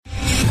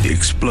The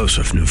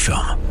explosive new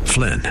film,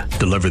 Flynn,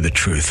 deliver the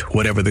truth,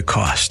 whatever the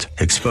cost,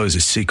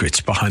 exposes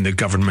secrets behind the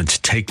government's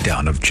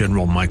takedown of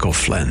General Michael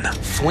Flynn.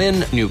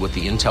 Flynn knew what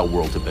the intel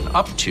world had been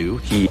up to.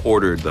 He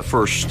ordered the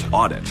first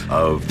audit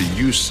of the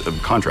use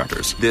of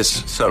contractors.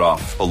 This set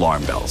off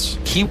alarm bells.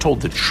 He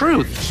told the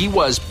truth. He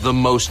was the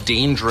most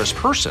dangerous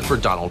person for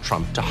Donald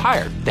Trump to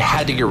hire. They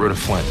had to get rid of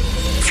Flynn.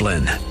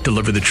 Flynn,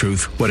 deliver the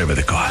truth, whatever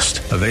the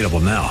cost. Available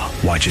now.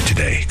 Watch it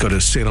today. Go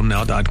to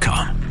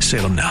salemnow.com.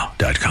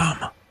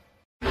 salemnow.com.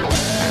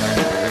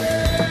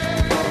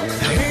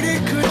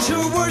 To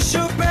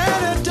worship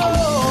and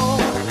adore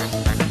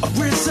a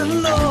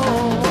risen Lord.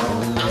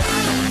 I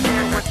don't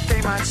care what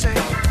they might say.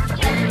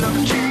 We love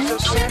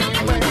Jesus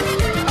anyway.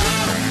 I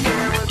don't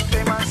care what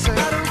they might say.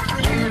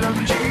 We love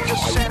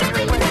Jesus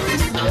anyway.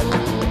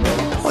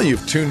 Well,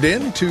 you've tuned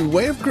in to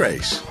Way of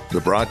Grace,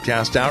 the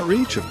broadcast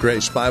outreach of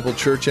Grace Bible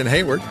Church in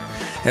Hayward,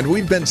 and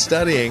we've been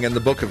studying in the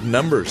book of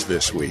Numbers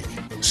this week,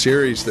 a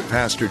series that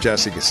Pastor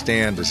Jessica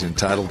Stand has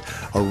entitled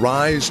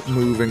Arise,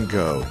 Move, and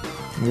Go.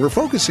 We're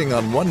focusing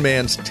on one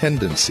man's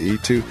tendency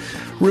to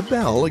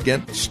rebel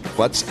against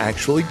what's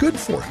actually good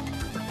for him.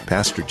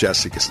 Pastor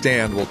Jessica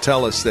Stand will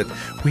tell us that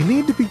we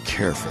need to be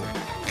careful.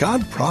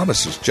 God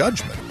promises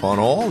judgment upon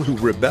all who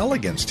rebel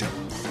against him.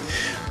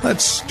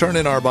 Let's turn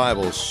in our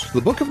Bibles to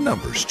the book of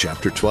Numbers,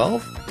 chapter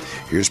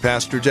 12. Here's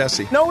Pastor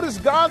Jesse. Notice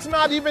God's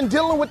not even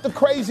dealing with the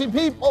crazy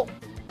people.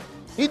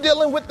 He's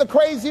dealing with the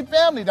crazy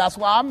family. That's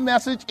why our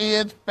message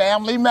is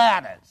Family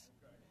Matters.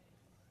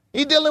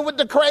 He's dealing with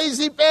the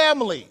crazy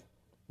family.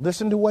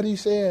 Listen to what he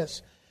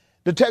says.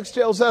 The text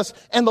tells us,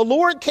 and the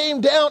Lord came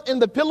down in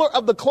the pillar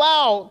of the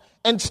cloud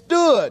and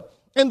stood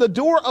in the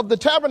door of the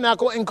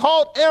tabernacle and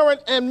called Aaron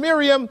and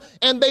Miriam,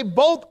 and they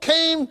both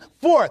came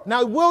forth.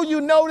 Now, will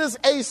you notice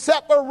a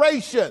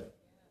separation?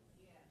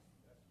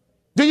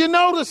 Do you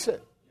notice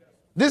it?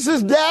 This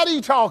is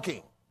Daddy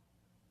talking.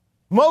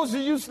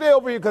 Moses, you stay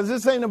over here because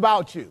this ain't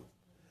about you.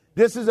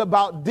 This is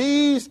about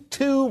these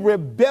two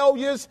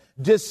rebellious,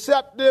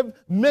 deceptive,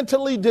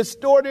 mentally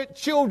distorted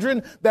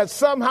children that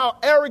somehow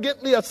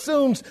arrogantly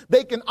assumes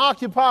they can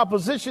occupy a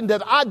position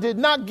that I did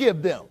not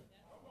give them.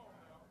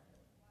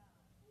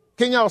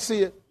 Can y'all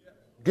see it?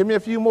 Give me a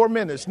few more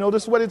minutes.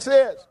 Notice what it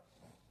says.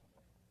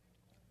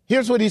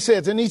 Here's what he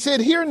says. And he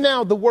said, hear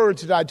now the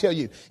words that I tell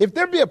you. If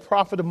there be a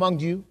prophet among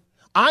you,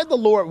 I, the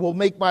Lord, will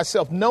make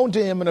myself known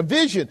to him in a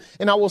vision,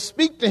 and I will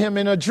speak to him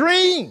in a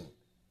dream.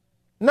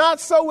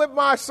 Not so with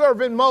my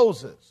servant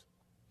Moses.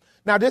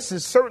 Now, this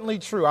is certainly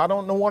true. I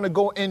don't want to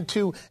go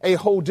into a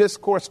whole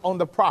discourse on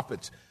the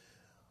prophets.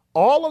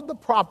 All of the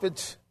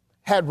prophets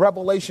had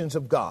revelations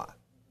of God.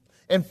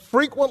 And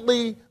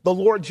frequently, the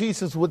Lord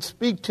Jesus would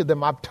speak to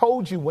them. I've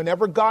told you,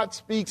 whenever God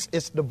speaks,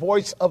 it's the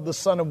voice of the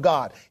Son of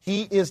God.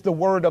 He is the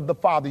word of the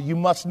Father. You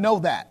must know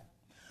that.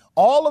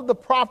 All of the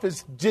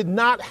prophets did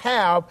not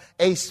have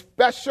a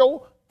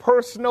special,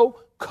 personal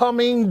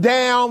coming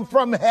down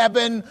from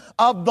heaven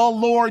of the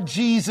Lord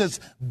Jesus.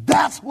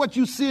 That's what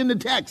you see in the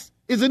text,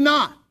 is it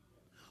not?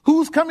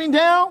 Who's coming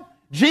down?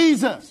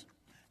 Jesus.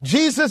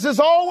 Jesus is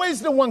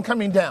always the one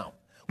coming down.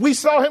 We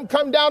saw him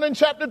come down in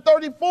chapter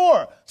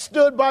 34,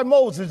 stood by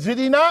Moses, did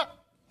he not?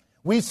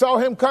 We saw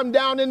him come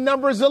down in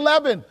Numbers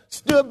 11,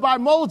 stood by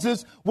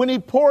Moses when he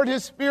poured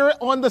his spirit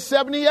on the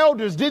 70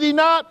 elders, did he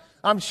not?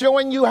 I'm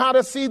showing you how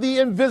to see the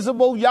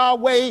invisible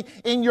Yahweh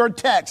in your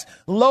text.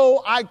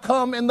 Lo, I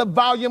come in the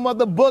volume of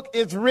the book.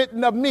 It's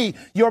written of me.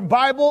 Your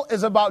Bible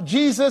is about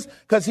Jesus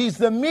because he's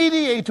the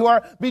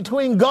mediator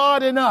between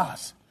God and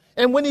us.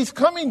 And when he's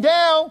coming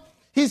down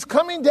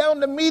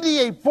to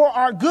mediate for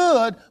our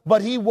good,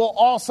 but he will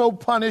also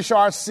punish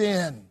our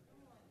sin.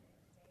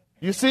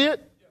 You see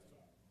it?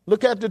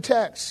 Look at the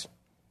text.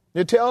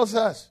 It tells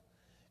us.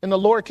 And the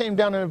Lord came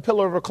down in a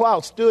pillar of a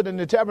cloud, stood in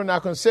the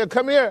tabernacle and said,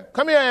 come here,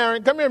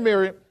 Aaron, come here,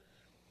 Miriam.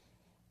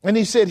 And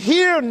he said,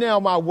 hear now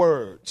my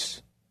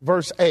words.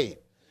 Verse 8,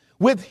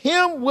 with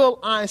him will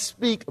I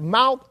speak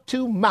mouth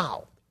to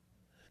mouth.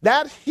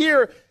 This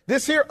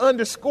here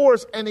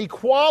underscores an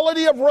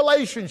equality of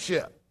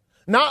relationship,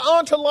 not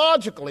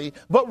ontologically,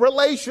 but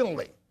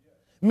relationally.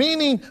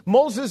 Meaning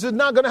Moses is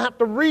not going to have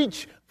to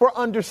reach for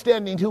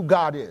understanding who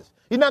God is.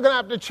 He's not going to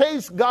have to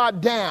chase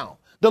God down.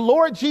 The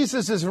Lord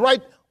Jesus is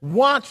right.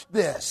 Watch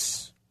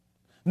this.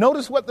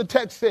 Notice what the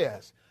text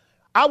says.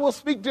 I will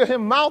speak to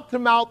him mouth to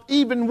mouth,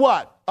 even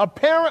what?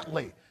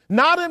 Apparently.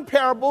 Not in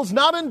parables,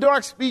 not in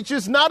dark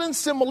speeches, not in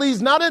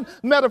similes, not in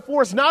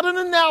metaphors, not in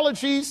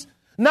analogies,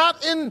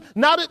 not in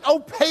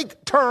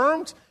opaque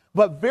terms,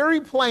 but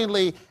very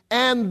plainly.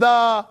 And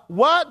the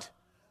what?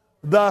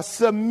 The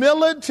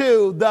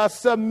similitude,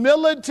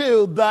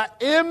 the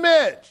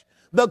image,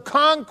 the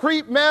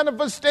concrete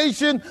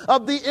manifestation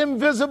of the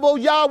invisible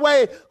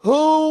Yahweh.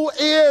 Who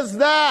is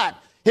that?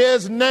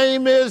 His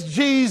name is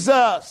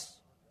Jesus.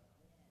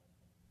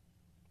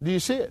 Do you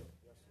see it?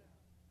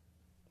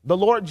 The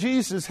Lord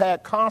Jesus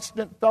had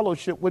constant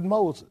fellowship with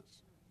Moses.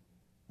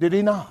 Did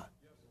he not?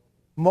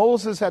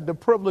 Moses had the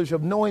privilege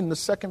of knowing the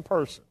second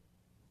person.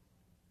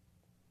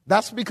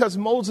 That's because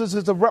Moses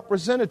is a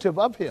representative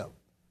of him.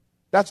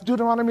 That's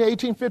Deuteronomy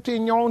 18:15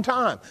 in your own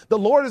time. The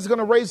Lord is going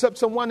to raise up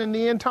someone in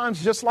the end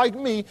times just like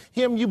me.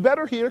 Him you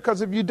better hear,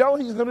 because if you don't,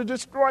 he's going to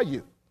destroy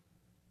you.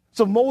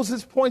 So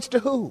Moses points to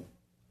who?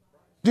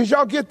 Did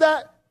y'all get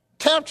that?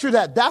 Capture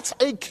that. That's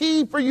a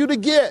key for you to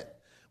get.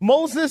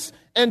 Moses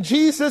and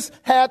Jesus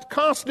had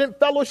constant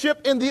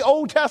fellowship in the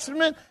Old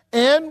Testament.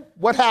 And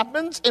what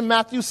happens in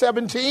Matthew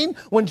 17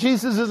 when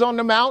Jesus is on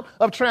the Mount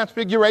of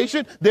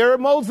Transfiguration? There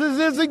Moses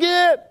is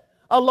again,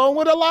 along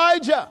with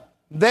Elijah.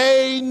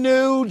 They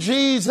knew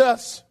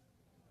Jesus.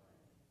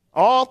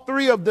 All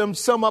three of them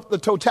sum up the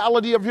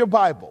totality of your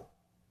Bible: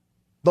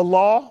 the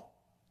law,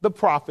 the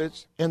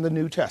prophets, and the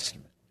New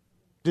Testament.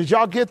 Did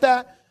y'all get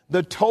that?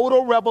 The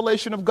total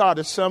revelation of God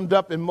is summed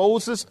up in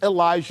Moses,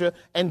 Elijah,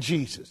 and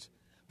Jesus.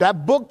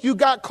 That book you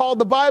got called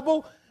the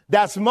Bible,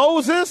 that's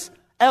Moses,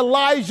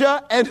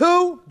 Elijah, and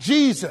who?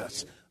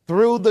 Jesus,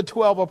 through the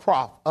 12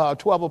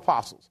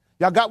 apostles.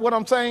 Y'all got what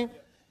I'm saying?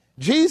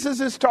 Jesus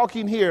is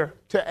talking here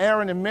to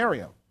Aaron and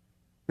Miriam.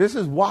 This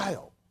is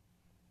wild.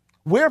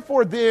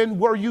 Wherefore then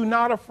were you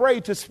not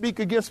afraid to speak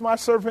against my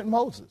servant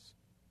Moses?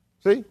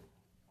 See?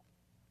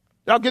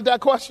 Y'all get that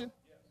question?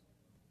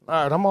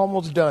 All right, I'm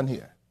almost done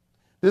here.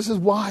 This is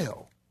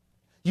wild.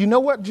 You know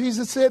what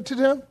Jesus said to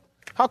them?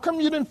 How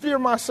come you didn't fear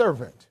my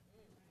servant?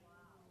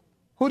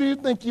 Who do you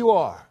think you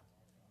are?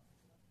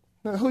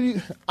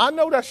 I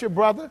know that's your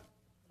brother.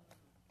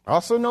 I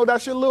also know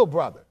that's your little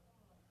brother.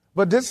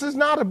 But this is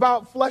not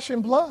about flesh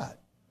and blood.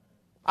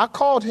 I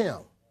called him.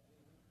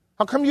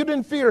 How come you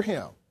didn't fear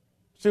him?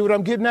 See what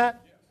I'm getting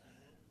at?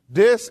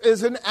 This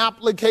is an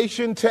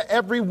application to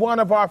every one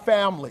of our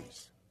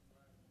families.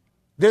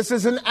 This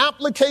is an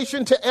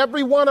application to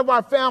every one of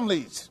our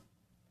families.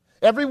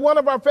 Every one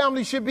of our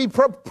families should be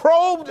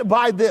probed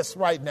by this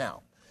right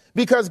now,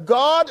 because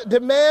God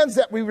demands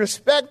that we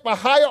respect the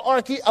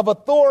hierarchy of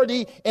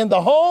authority in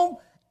the home,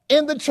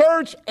 in the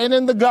church, and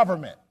in the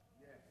government.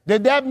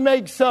 Did that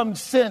make some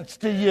sense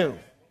to you?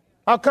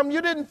 How come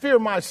you didn't fear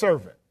my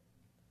servant?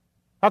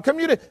 How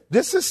come you didn't?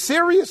 This is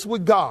serious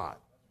with God.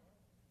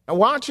 And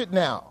watch it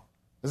now,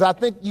 because I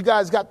think you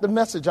guys got the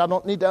message. I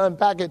don't need to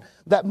unpack it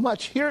that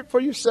much. Hear it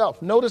for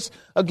yourself. Notice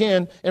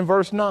again in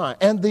verse 9.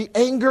 And the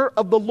anger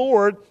of the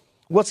Lord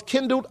was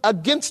kindled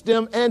against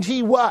them, and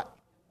he what?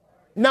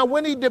 Now,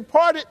 when he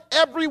departed,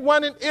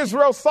 everyone in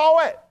Israel saw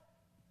it.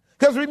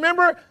 Because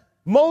remember,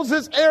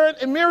 Moses, Aaron,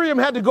 and Miriam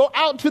had to go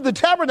out to the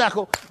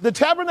tabernacle. The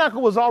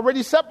tabernacle was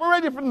already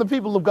separated from the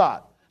people of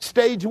God.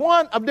 Stage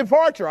one of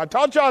departure. I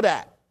taught y'all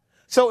that.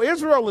 So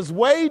Israel is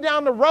way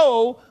down the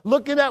road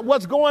looking at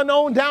what's going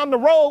on down the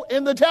road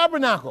in the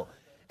tabernacle.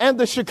 And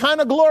the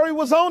Shekinah glory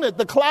was on it.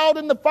 The cloud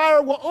and the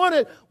fire were on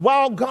it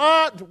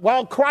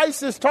while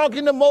Christ is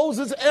talking to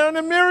Moses, Aaron,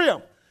 and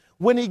Miriam.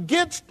 When he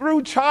gets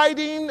through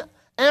chiding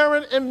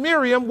Aaron and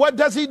Miriam, what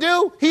does he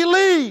do? He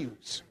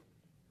leaves,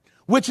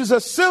 which is a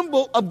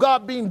symbol of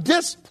God being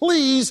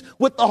displeased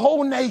with the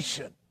whole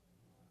nation.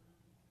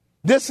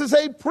 This is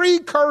a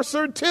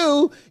precursor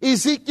to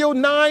Ezekiel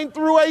 9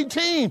 through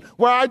 18,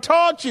 where I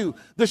taught you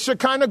the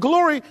Shekinah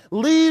glory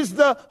leaves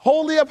the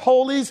Holy of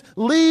Holies,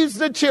 leaves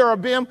the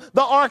cherubim,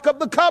 the Ark of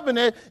the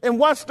Covenant. And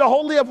once the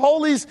Holy of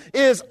Holies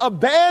is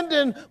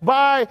abandoned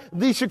by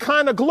the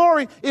Shekinah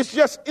glory, it's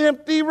just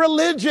empty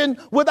religion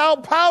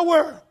without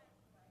power.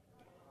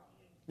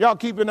 Y'all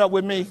keeping up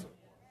with me?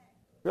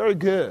 Very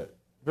good.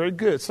 Very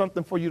good.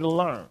 Something for you to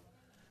learn.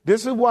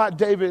 This is why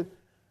David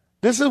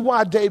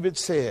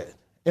said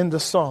in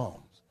the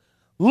Psalms,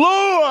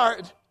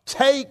 Lord,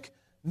 take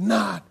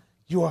not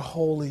your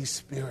Holy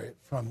Spirit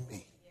from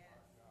me.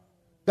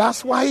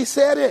 That's why he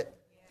said it.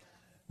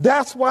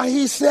 That's why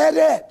he said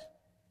it.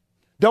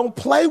 Don't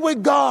play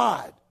with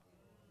God.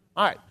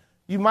 All right,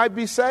 you might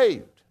be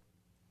saved,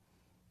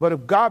 but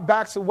if God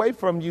backs away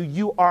from you,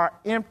 you are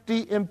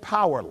empty and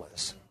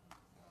powerless.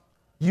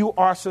 You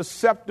are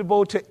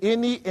susceptible to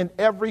any and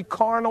every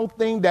carnal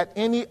thing that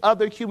any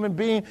other human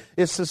being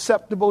is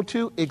susceptible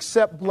to,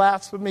 except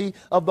blasphemy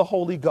of the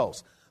Holy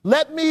Ghost.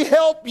 Let me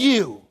help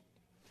you.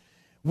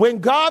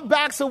 When God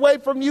backs away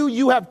from you,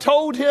 you have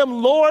told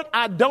him, Lord,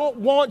 I don't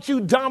want you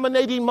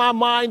dominating my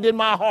mind and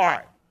my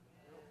heart.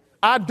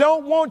 I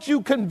don't want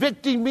you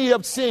convicting me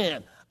of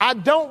sin. I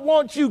don't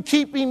want you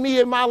keeping me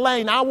in my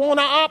lane. I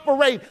want to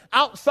operate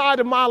outside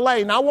of my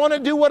lane. I want to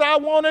do what I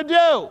want to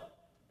do.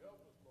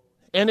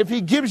 And if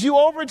he gives you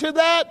over to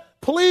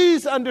that,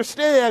 please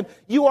understand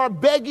you are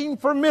begging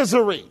for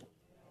misery.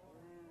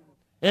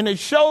 And it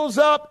shows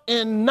up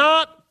in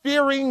not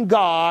fearing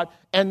God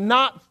and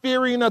not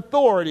fearing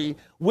authority,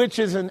 which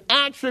is an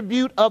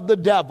attribute of the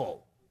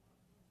devil.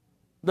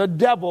 The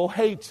devil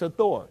hates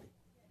authority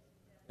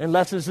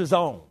unless it's his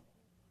own.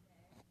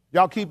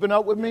 Y'all keeping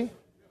up with me?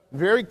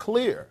 Very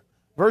clear.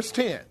 Verse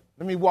 10.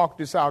 Let me walk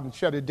this out and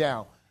shut it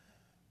down.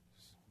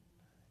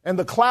 And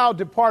the cloud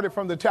departed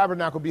from the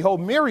tabernacle.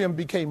 Behold, Miriam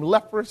became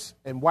leprous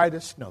and white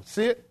as snow.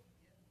 See it?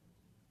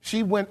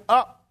 She went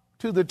up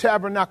to the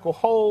tabernacle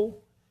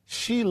hole.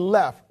 She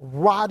left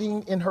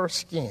rotting in her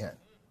skin.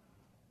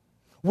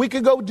 We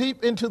could go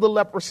deep into the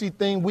leprosy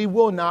thing. We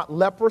will not.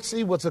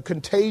 Leprosy was a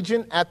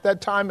contagion at that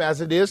time,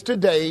 as it is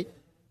today,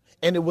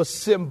 and it was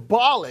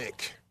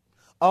symbolic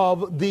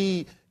of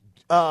the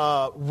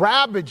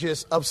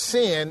ravages of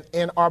sin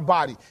in our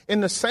body.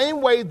 In the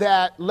same way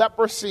that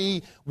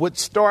leprosy would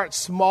start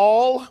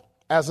small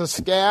as a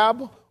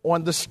scab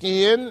on the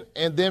skin,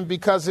 and then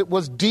because it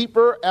was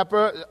deeper,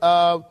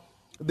 the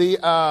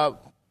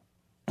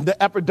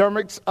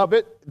epidermis of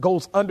it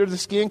goes under the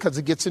skin because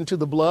it gets into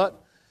the blood.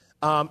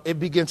 It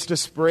begins to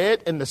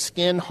spread and the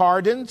skin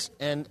hardens,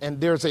 and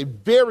there's a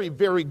very,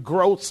 very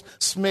gross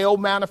smell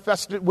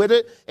manifested with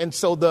it. And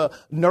so the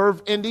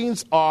nerve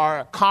endings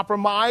are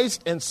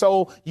compromised. And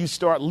so you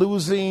start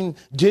losing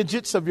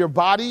digits of your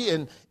body.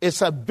 And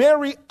it's a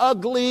very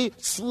ugly,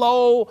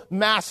 slow,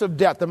 massive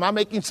death. Am I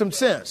making some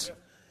sense?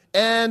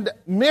 And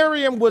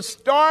Miriam was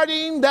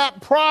starting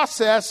that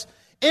process,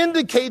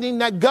 indicating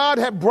that God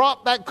had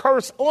brought that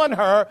curse on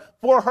her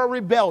for her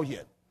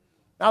rebellion.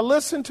 Now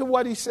listen to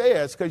what he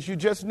says, because you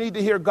just need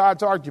to hear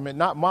God's argument,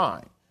 not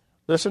mine.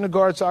 Listen to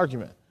God's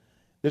argument.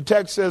 The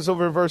text says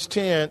over in verse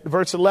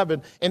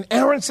 11, and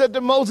Aaron said to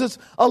Moses,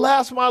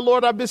 alas, my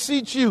Lord, I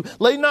beseech you,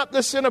 lay not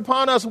this sin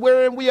upon us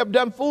wherein we have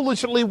done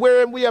foolishly,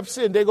 wherein we have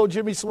sinned. There go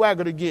Jimmy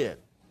Swaggart again.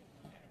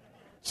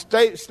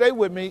 Stay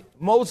with me.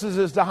 Moses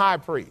is the high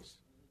priest.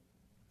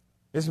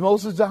 Is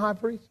Moses the high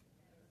priest?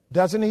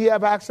 Doesn't he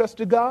have access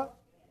to God?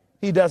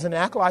 He doesn't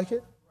act like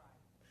it.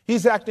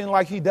 He's acting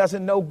like he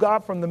doesn't know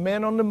God from the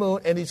man on the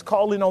moon, and he's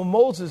calling on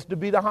Moses to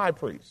be the high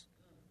priest.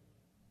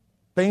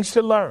 Things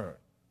to learn.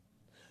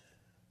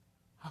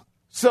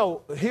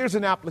 So here's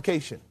an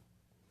application.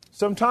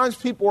 Sometimes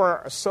people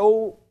are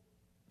so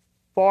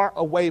far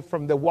away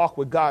from their walk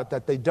with God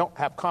that they don't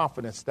have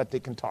confidence that they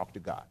can talk to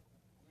God.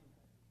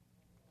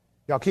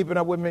 Y'all keeping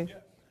up with me?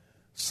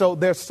 So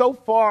they're so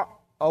far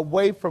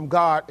away from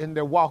God in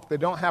their walk, they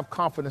don't have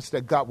confidence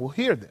that God will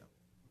hear them.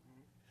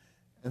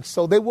 And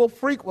so they will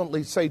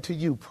frequently say to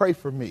you, pray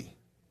for me.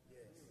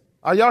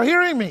 Are y'all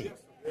hearing me?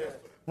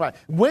 Right.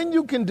 When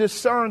you can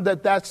discern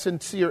that that's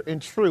sincere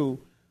and true,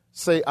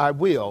 say, I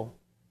will,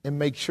 and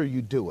make sure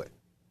you do it.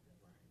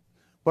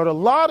 But a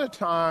lot of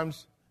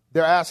times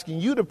they're asking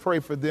you to pray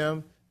for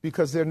them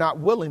because they're not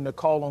willing to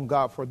call on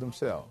God for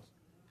themselves.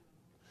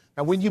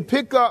 And when you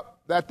pick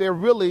up that they're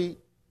really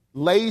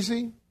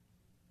lazy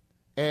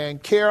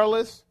and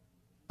careless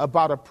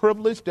about a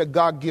privilege that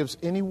God gives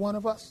any one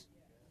of us,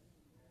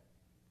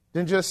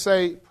 then just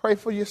say, pray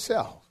for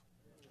yourself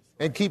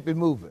and keep it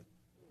moving.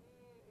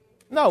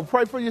 No,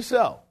 pray for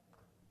yourself.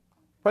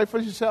 Pray for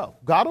yourself.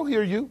 God will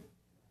hear you.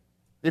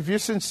 If you're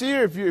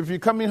sincere, if you're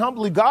coming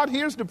humbly, God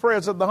hears the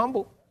prayers of the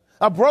humble.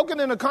 A broken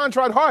and a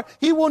contrite heart,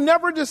 he will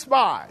never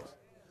despise.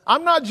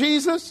 I'm not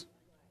Jesus.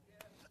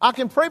 I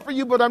can pray for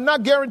you, but I'm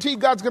not guaranteed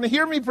God's going to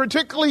hear me,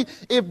 particularly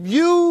if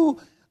you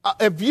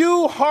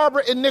harbor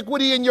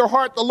iniquity in your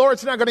heart, the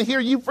Lord's not going to hear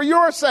you for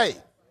your sake.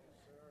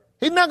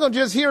 He's not going to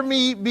just hear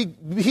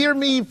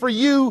me for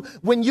you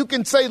when you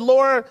can say,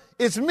 Lord,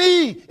 it's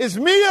me,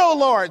 oh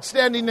Lord,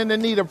 standing in the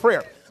need of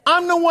prayer.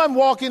 I'm the one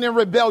walking in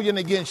rebellion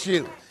against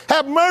you.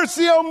 Have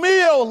mercy on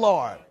me, oh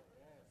Lord.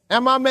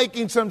 Am I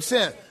making some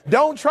sense?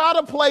 Don't try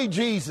to play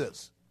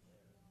Jesus.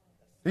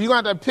 You're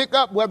going to have to pick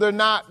up whether or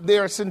not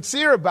they're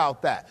sincere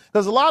about that.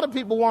 Because a lot of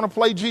people want to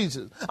play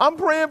Jesus. I'm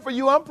praying for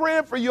you. I'm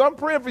praying for you. I'm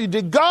praying for you.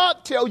 Did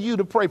God tell you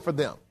to pray for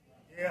them?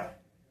 Yeah.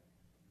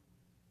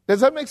 Does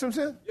that make some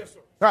sense? Yes, sir.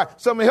 All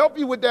right, so I'm going to help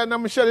you with that, and I'm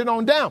going to shut it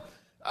on down.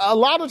 A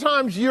lot of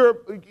times you're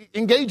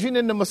engaging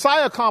in the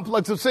Messiah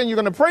complex of saying you're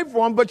going to pray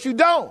for them, but you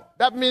don't.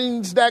 That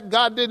means that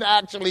God didn't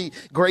actually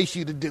grace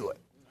you to do it.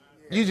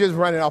 You just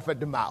run it off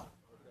at the mouth.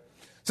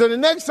 So the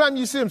next time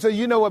you see him, say,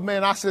 you know what,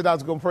 man, I said I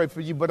was going to pray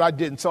for you, but I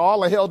didn't. So all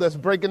the hell that's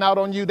breaking out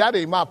on you, that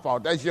ain't my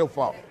fault. That's your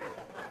fault.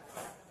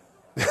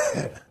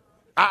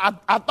 I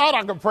thought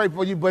I could pray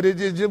for you, but it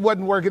just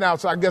wasn't working out.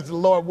 So I guess the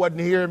Lord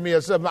wasn't hearing me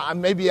or something.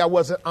 Maybe I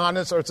wasn't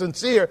honest or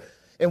sincere.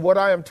 And what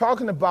I am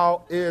talking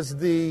about is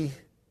the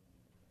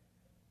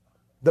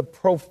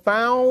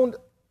profound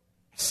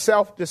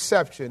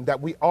self-deception that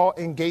we all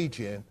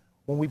engage in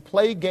when we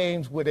play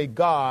games with a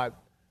God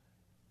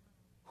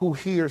who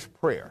hears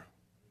prayer.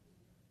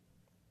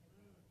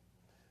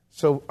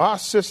 So our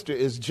sister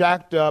is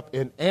jacked up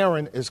and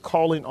Aaron is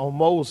calling on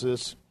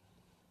Moses.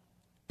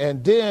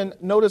 And then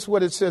notice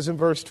what it says in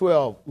verse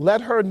 12.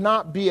 Let her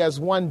not be as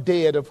one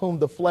dead of whom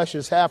the flesh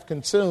is half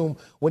consumed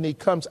when he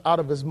comes out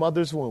of his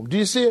mother's womb. Do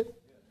you see it?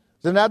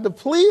 So now the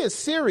plea is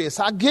serious.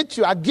 I get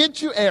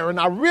you, Aaron.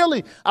 I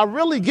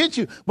really get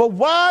you. But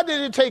why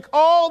did it take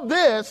all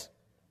this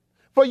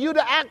for you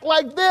to act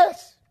like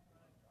this?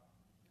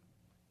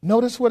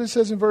 Notice what it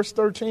says in verse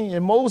 13.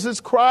 And Moses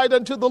cried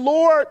unto the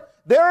Lord.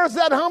 There's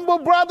that humble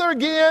brother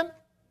again.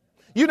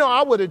 You know,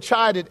 I would have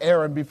chided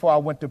Aaron before I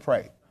went to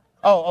pray.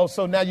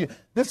 So now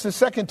this is the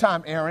second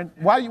time, Aaron.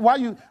 Why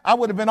you, I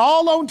would have been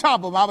all on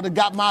top of him. I would have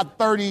got my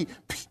 30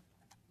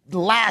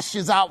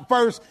 lashes out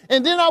first,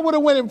 and then I would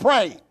have went and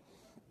prayed.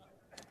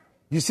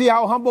 You see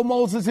how humble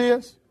Moses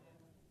is?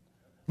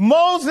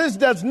 Moses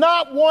does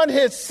not want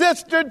his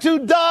sister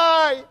to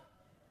die.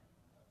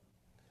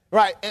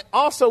 Right. And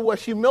also what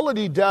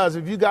humility does,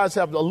 if you guys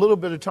have a little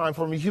bit of time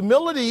for me,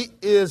 humility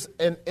is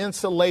an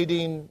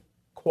insulating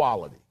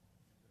quality.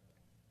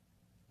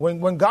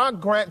 When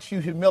God grants you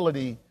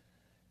humility,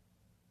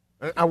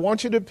 I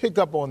want you to pick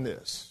up on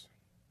this.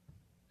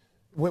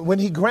 When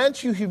he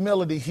grants you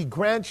humility, he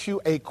grants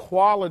you a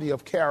quality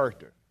of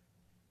character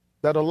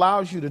that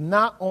allows you to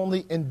not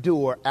only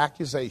endure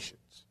accusations,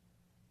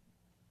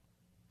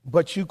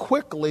 but you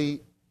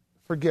quickly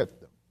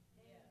forget them.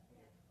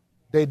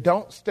 They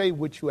don't stay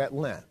with you at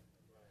length.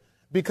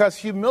 Because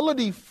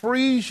humility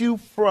frees you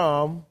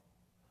from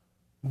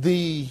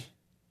the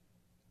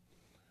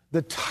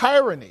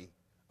tyranny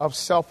of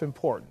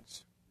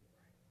self-importance.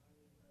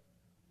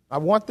 I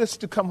want this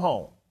to come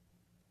home.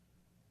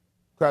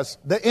 Because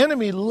the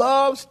enemy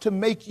loves to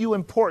make you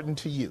important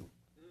to you.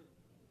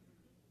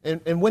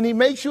 And when he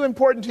makes you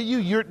important to you,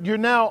 you're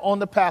now on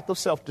the path of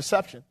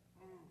self-deception.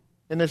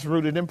 And it's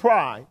rooted in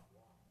pride.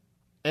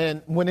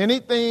 And when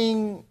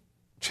anything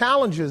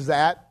challenges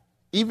that,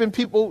 even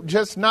people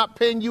just not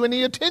paying you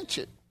any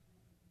attention,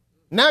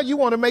 now you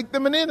want to make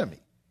them an enemy.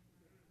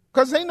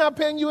 Because they're not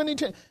paying you any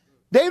attention.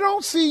 They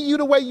don't see you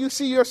the way you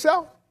see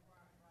yourself.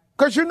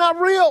 Because you're not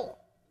real.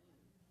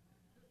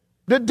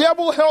 The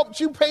devil helped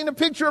you paint a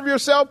picture of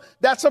yourself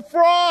that's a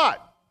fraud.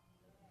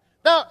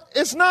 Now,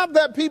 it's not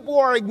that people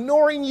are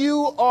ignoring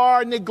you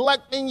or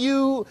neglecting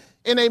you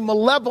in a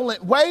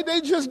malevolent way.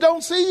 They just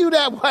don't see you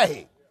that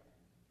way.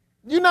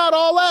 You're not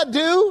all that,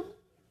 dude.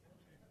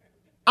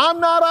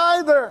 I'm not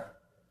either.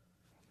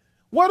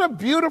 What a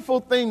beautiful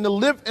thing to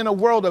live in a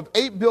world of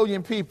 8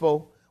 billion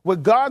people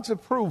with God's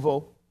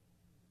approval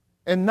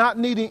and not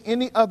needing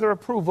any other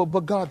approval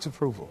but God's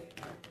approval.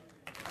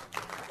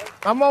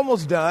 I'm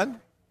almost done.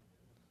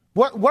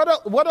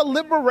 What a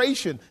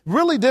liberation.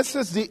 Really, this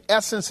is the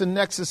essence and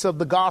nexus of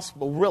the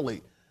gospel,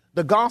 really.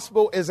 The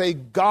gospel is a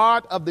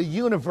God of the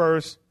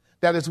universe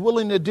that is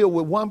willing to deal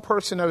with one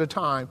person at a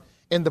time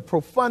in the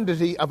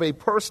profundity of a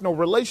personal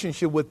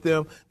relationship with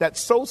them that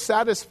so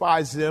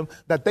satisfies them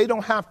that they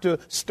don't have to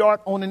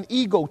start on an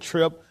ego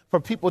trip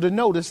for people to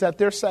notice that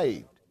they're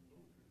saved.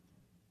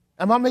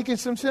 Am I making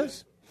some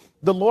sense?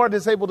 The Lord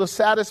is able to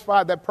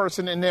satisfy that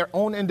person in their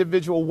own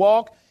individual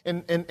walk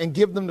and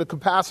give them the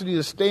capacity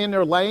to stay in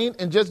their lane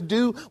and just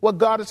do what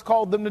God has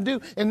called them to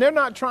do. And they're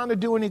not trying to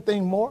do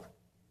anything more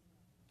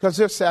because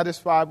they're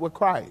satisfied with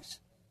Christ.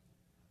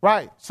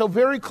 Right. So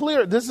very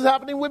clear. This is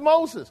happening with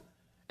Moses.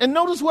 And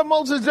notice what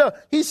Moses does.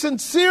 He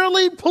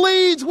sincerely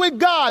pleads with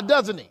God,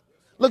 doesn't he?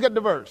 Look at the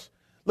verse.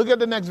 Look at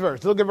the next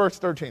verse. Look at verse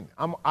 13.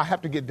 I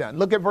have to get done.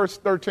 Look at verse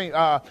 13.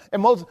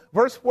 And Moses,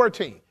 verse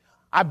 14.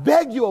 I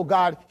beg you, oh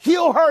God,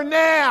 heal her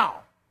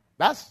now.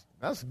 That's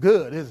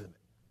good, isn't it?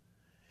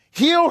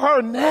 Heal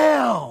her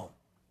now.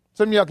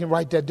 Some of y'all can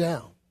write that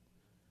down.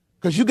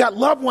 Because you got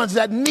loved ones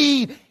that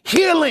need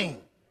healing.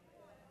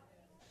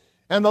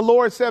 And the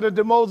Lord said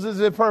unto Moses,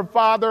 if her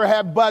father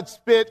had but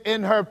spit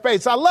in her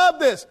face. I love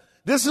this.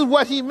 This is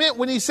what he meant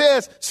when he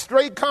says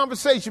straight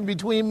conversation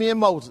between me and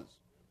Moses.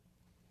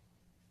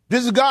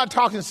 This is God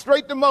talking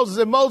straight to Moses.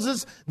 And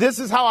Moses, this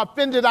is how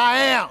offended I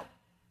am.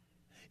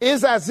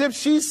 It's as if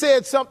she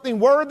said something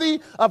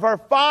worthy of her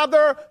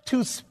father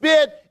to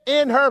spit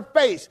in her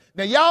face.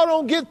 Now, y'all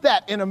don't get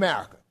that in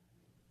America.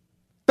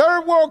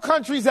 Third world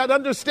countries that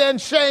understand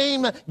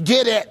shame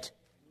get it.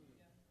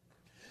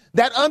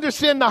 That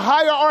understand the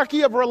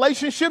hierarchy of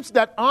relationships,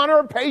 that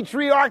honor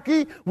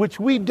patriarchy, which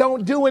we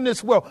don't do in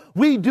this world.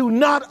 We do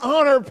not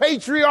honor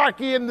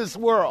patriarchy in this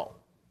world.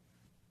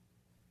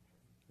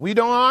 We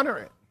don't honor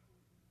it.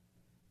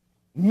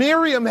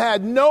 Miriam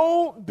had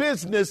no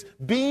business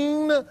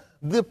being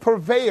the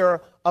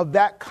purveyor of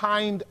that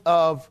kind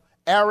of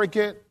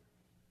arrogant,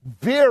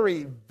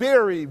 very,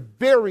 very,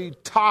 very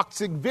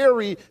toxic,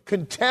 very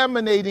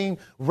contaminating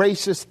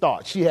racist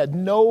thought. She had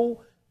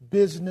no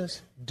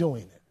business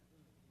doing it.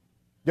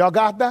 Y'all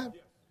got that?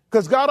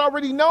 Because God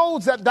already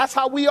knows that that's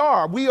how we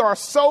are. We are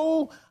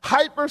so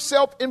hyper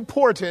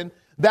self-important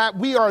that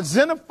we are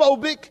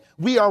xenophobic,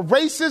 we are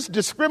racist,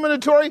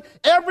 discriminatory.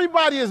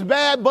 Everybody is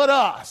bad but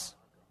us.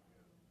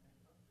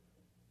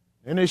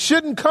 And it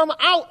shouldn't come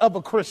out of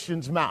a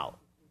Christian's mouth.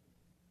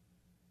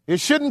 It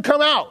shouldn't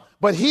come out.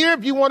 But here,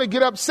 if you want to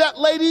get upset,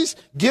 ladies,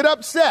 get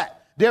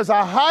upset. There's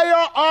a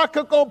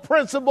hierarchical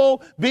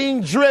principle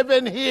being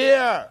driven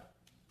here.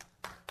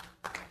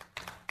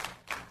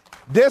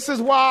 This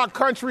is why our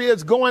country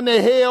is going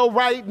to hell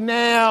right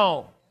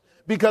now.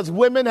 Because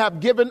women have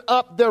given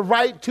up their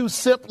right to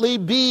simply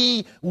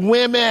be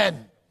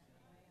women.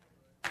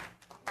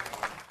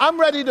 I'm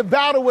ready to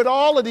battle with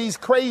all of these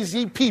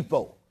crazy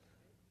people.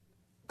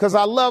 Because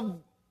I love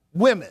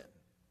women.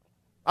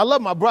 I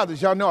love my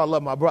brothers. Y'all know I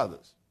love my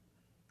brothers.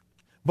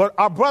 But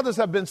our brothers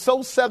have been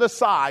so set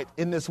aside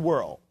in this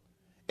world,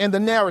 in the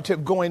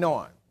narrative going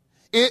on.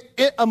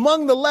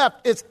 Among the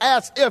left, it's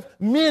as if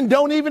men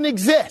don't even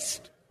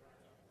exist.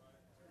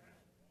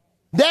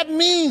 That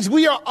means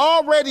we are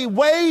already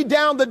way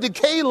down the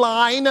decay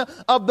line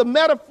of the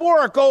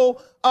metaphorical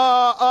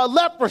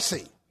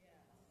leprosy,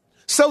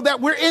 so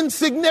that we're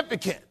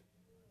insignificant.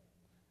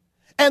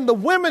 And the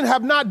women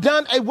have not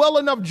done a well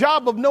enough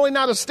job of knowing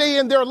how to stay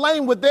in their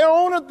lane with their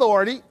own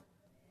authority,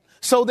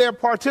 So they're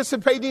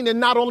participating in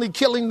not only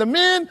killing the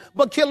men,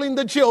 but killing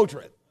the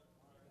children.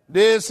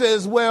 This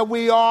is where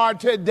we are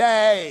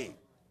today.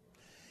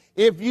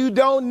 If you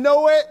don't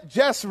know it,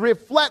 just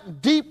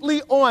reflect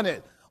deeply on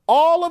it.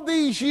 All of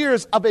these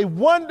years of a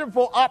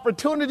wonderful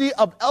opportunity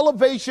of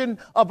elevation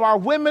of our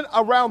women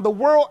around the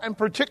world, and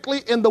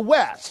particularly in the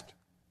West.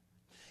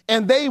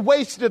 And they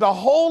wasted a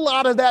whole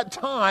lot of that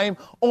time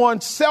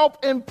on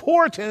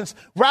self-importance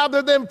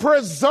rather than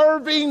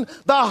preserving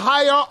the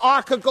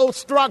hierarchical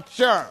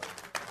structure.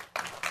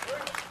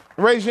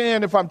 Raise your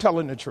hand if I'm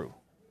telling the truth.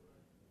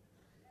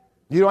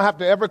 You don't have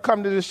to ever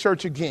come to this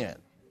church again.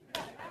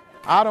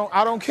 I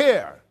don't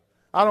care.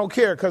 I don't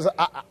care, because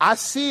I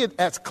see it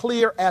as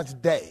clear as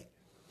day.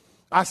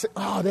 I say,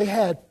 oh, they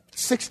had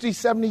 60,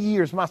 70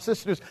 years. My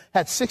sisters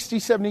had 60,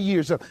 70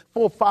 years of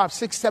 4, 5,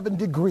 6, 7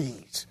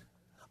 degrees,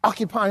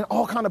 occupying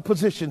all kind of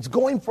positions,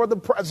 going for the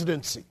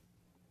presidency,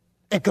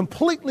 and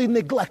completely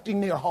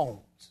neglecting their homes.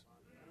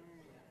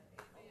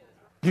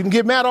 You can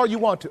get mad all you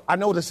want to. I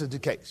know this is the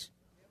case.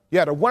 You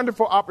had a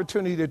wonderful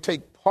opportunity to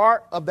take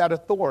part of that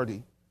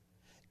authority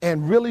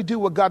and really do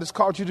what God has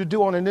called you to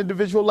do on an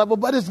individual level,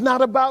 but it's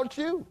not about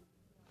you.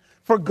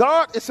 For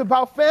God, it's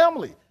about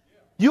family.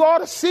 You ought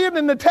to see it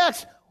in the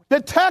text.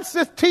 The text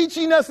is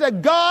teaching us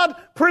that God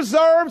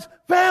preserves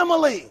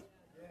family.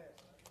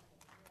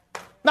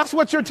 That's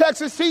what your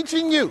text is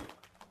teaching you.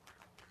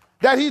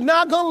 That he's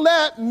not going to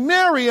let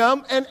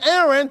Miriam and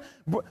Aaron,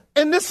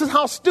 and this is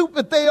how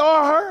stupid they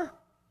are.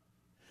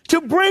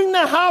 To bring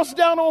the house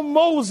down on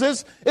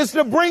Moses is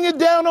to bring it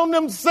down on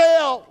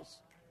themselves.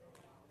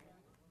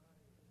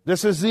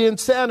 This is the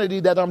insanity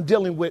that I'm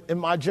dealing with in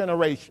my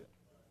generation.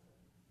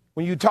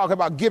 When you talk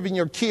about giving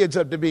your kids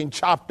up to being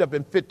chopped up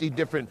in 50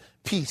 different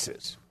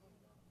pieces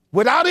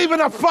without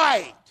even a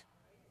fight.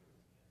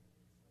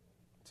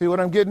 See what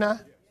I'm getting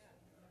at?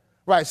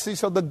 Right. See,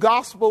 so the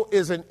gospel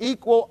is an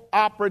equal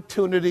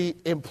opportunity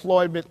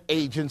employment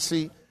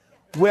agency.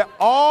 We're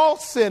all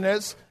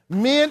sinners,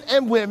 men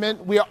and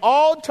women. We are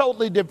all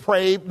totally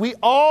depraved. We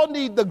all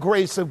need the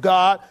grace of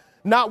God.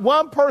 Not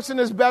one person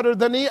is better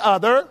than the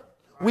other.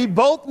 We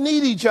both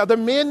need each other.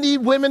 Men need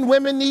women,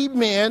 women need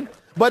men.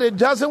 But it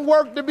doesn't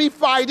work to be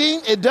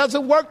fighting. It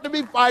doesn't work to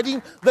be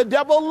fighting. The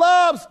devil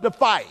loves to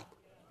fight.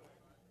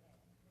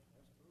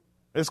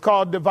 It's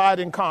called divide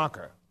and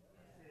conquer.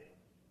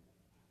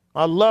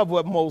 I love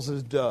what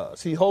Moses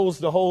does. He holds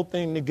the whole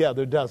thing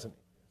together, doesn't he?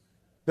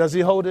 Does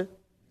he hold it?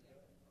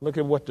 Look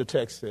at what the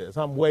text says.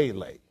 I'm way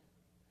late.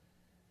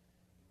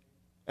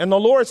 And the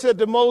Lord said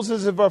to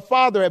Moses, if her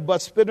father had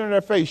but spit in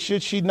her face,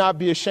 should she not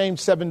be ashamed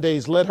 7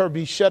 days? Let her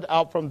be shut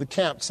out from the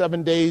camp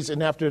 7 days,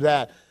 and after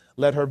that,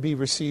 let her be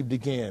received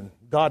again.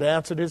 God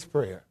answered his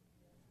prayer.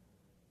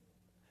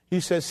 He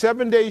said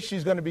 7 days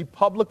she's going to be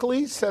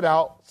publicly set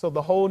out so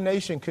the whole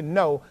nation can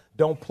know.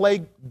 Don't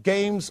play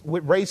games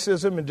with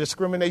racism and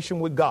discrimination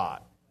with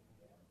God.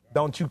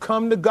 Don't you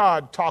come to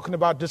God talking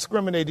about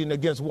discriminating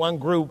against one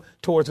group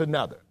towards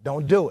another.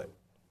 Don't do it.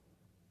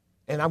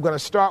 And I'm going to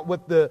start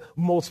with the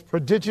most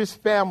prodigious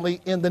family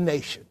in the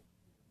nation.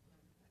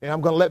 And I'm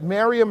going to let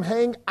Miriam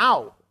hang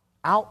out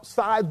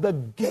outside the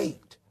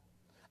gate,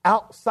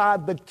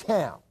 outside the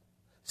camp,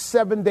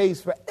 7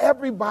 days for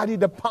everybody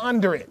to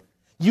ponder it.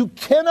 You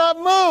cannot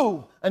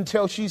move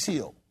until she's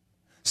healed.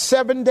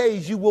 7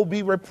 days you will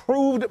be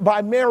reproved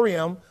by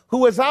Miriam,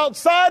 who is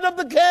outside of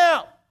the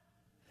camp,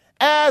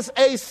 as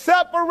a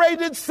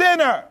separated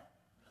sinner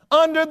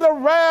under the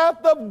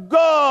wrath of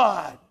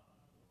God.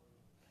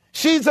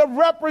 She's a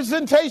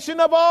representation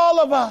of all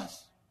of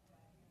us.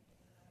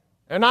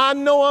 And I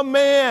know a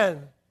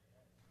man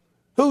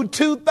who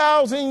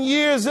 2,000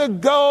 years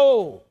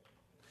ago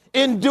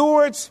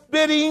endured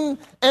spitting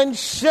and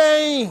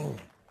shame.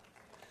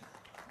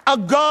 A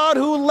God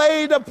who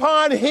laid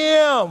upon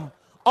him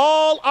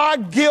all our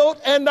guilt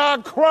and our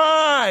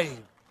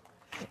crime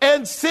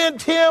and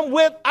sent him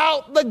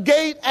without the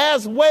gate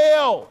as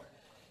well.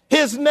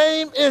 His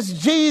name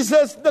is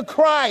Jesus the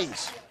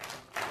Christ.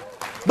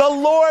 The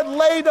Lord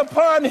laid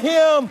upon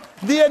him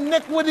the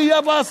iniquity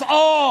of us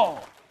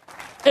all.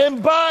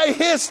 And by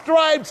his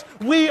stripes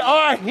we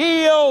are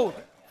healed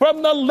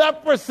from the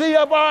leprosy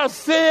of our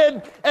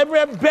sin and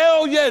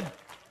rebellion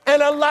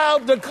and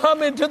allowed to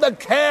come into the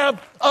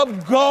camp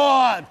of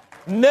God,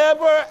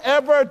 never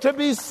ever to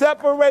be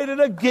separated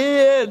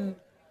again.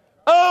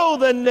 Oh,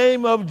 the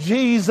name of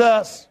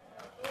Jesus,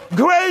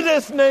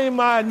 greatest name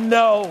I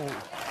know,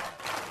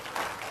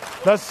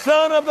 the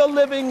Son of the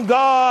living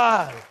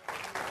God,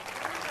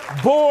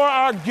 bore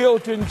our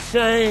guilt and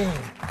shame.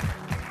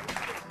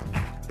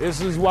 This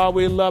is why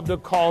we love to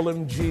call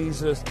him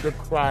Jesus the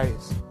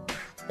Christ.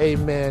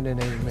 Amen and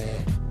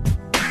amen.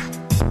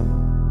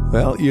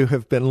 Well, you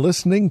have been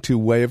listening to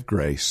Way of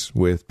Grace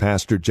with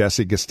Pastor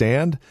Jesse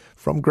Gistand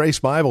from Grace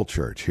Bible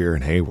Church here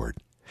in Hayward.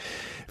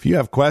 If you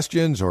have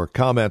questions or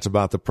comments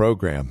about the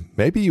program,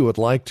 maybe you would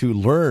like to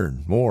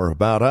learn more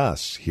about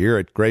us here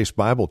at Grace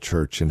Bible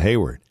Church in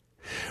Hayward,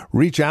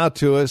 reach out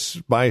to us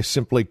by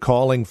simply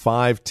calling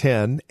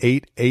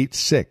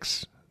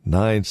 510-886.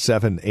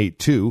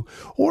 9782,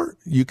 or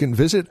you can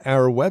visit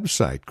our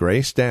website,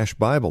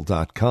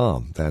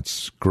 grace-bible.com.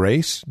 That's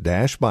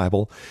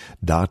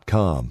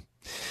grace-bible.com.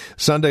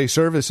 Sunday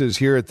services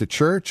here at the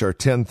church are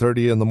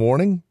 10:30 in the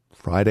morning.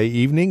 Friday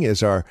evening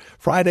is our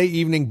Friday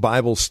evening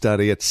Bible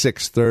study at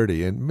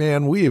 6:30. And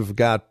man, we've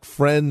got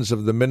friends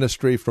of the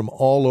ministry from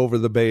all over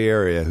the Bay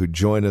Area who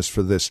join us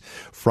for this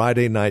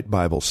Friday night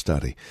Bible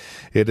study.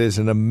 It is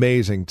an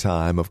amazing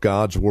time of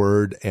God's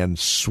Word and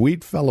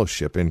sweet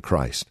fellowship in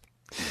Christ.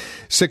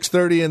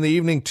 6:30 in the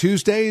evening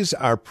Tuesdays,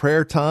 our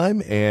prayer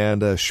time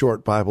and a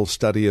short Bible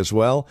study as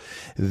well.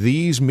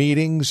 These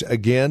meetings,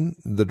 again,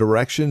 the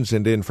directions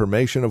and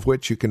information of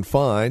which you can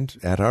find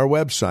at our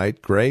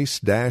website,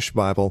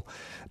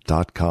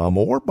 grace-bible.com,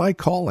 or by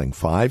calling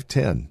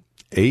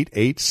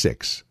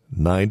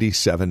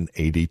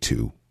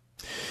 510-886-9782.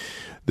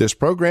 This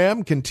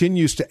program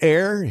continues to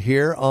air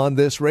here on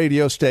this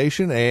radio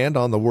station and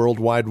on the World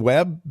Wide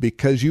Web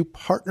because you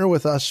partner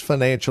with us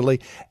financially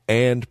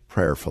and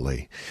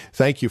prayerfully.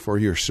 Thank you for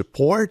your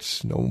support.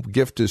 No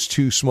gift is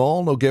too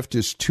small, no gift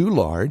is too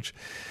large,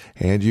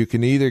 and you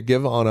can either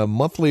give on a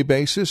monthly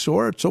basis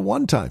or it's a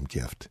one-time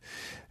gift.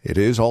 It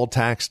is all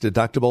tax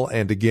deductible,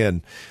 and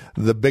again,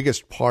 the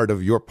biggest part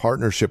of your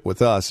partnership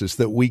with us is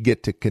that we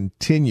get to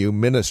continue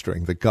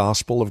ministering the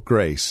gospel of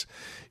grace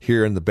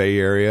here in the Bay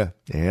Area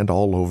and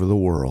all over the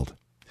world.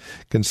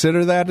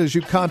 Consider that as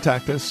you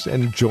contact us,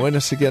 and join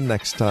us again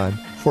next time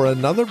for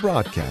another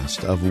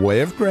broadcast of Way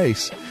of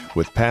Grace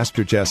with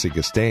Pastor Jesse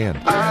Gistand.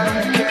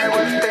 I don't care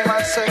what they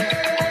might say,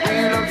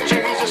 we love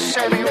Jesus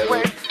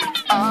anyway.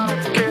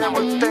 I don't care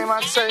what they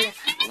might say,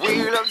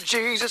 we love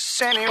Jesus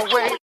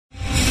anyway.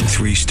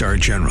 3-star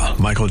General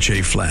Michael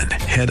J. Flynn,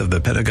 head of the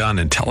Pentagon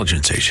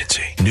Intelligence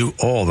Agency, knew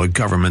all the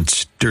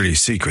government's dirty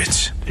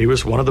secrets. He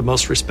was one of the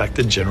most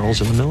respected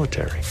generals in the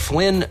military.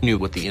 Flynn knew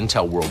what the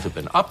intel world had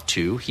been up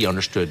to. He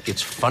understood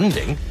its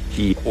funding.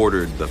 He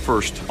ordered the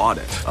first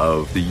audit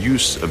of the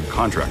use of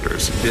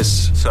contractors.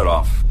 This set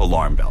off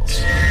alarm bells.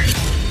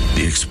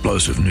 The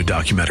explosive new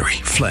documentary,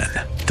 Flynn,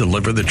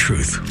 Deliver the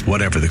Truth,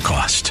 Whatever the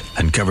Cost,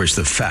 uncovers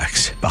the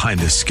facts behind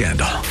this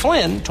scandal.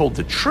 Flynn told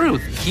the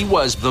truth. He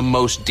was the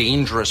most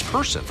dangerous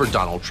person for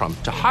Donald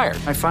Trump to hire.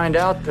 I find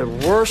out the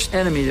worst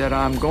enemy that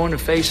I'm going to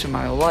face in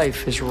my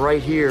life is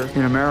right here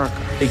in America.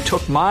 They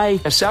took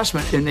my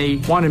assessment and they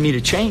wanted me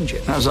to change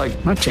it. And I was like,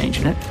 I'm not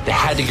changing it. They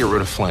had to get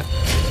rid of Flynn.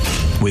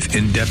 With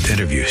in-depth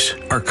interviews,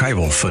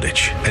 archival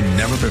footage, and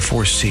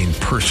never-before-seen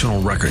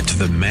personal records of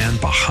the man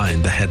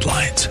behind the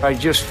headlines. I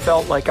just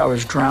felt like I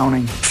was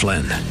drowning.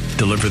 Flynn,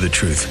 Deliver the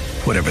Truth,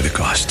 Whatever the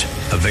Cost.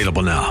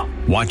 Available now.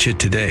 Watch it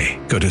today.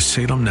 Go to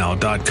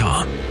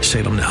salemnow.com.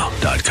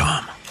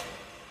 salemnow.com.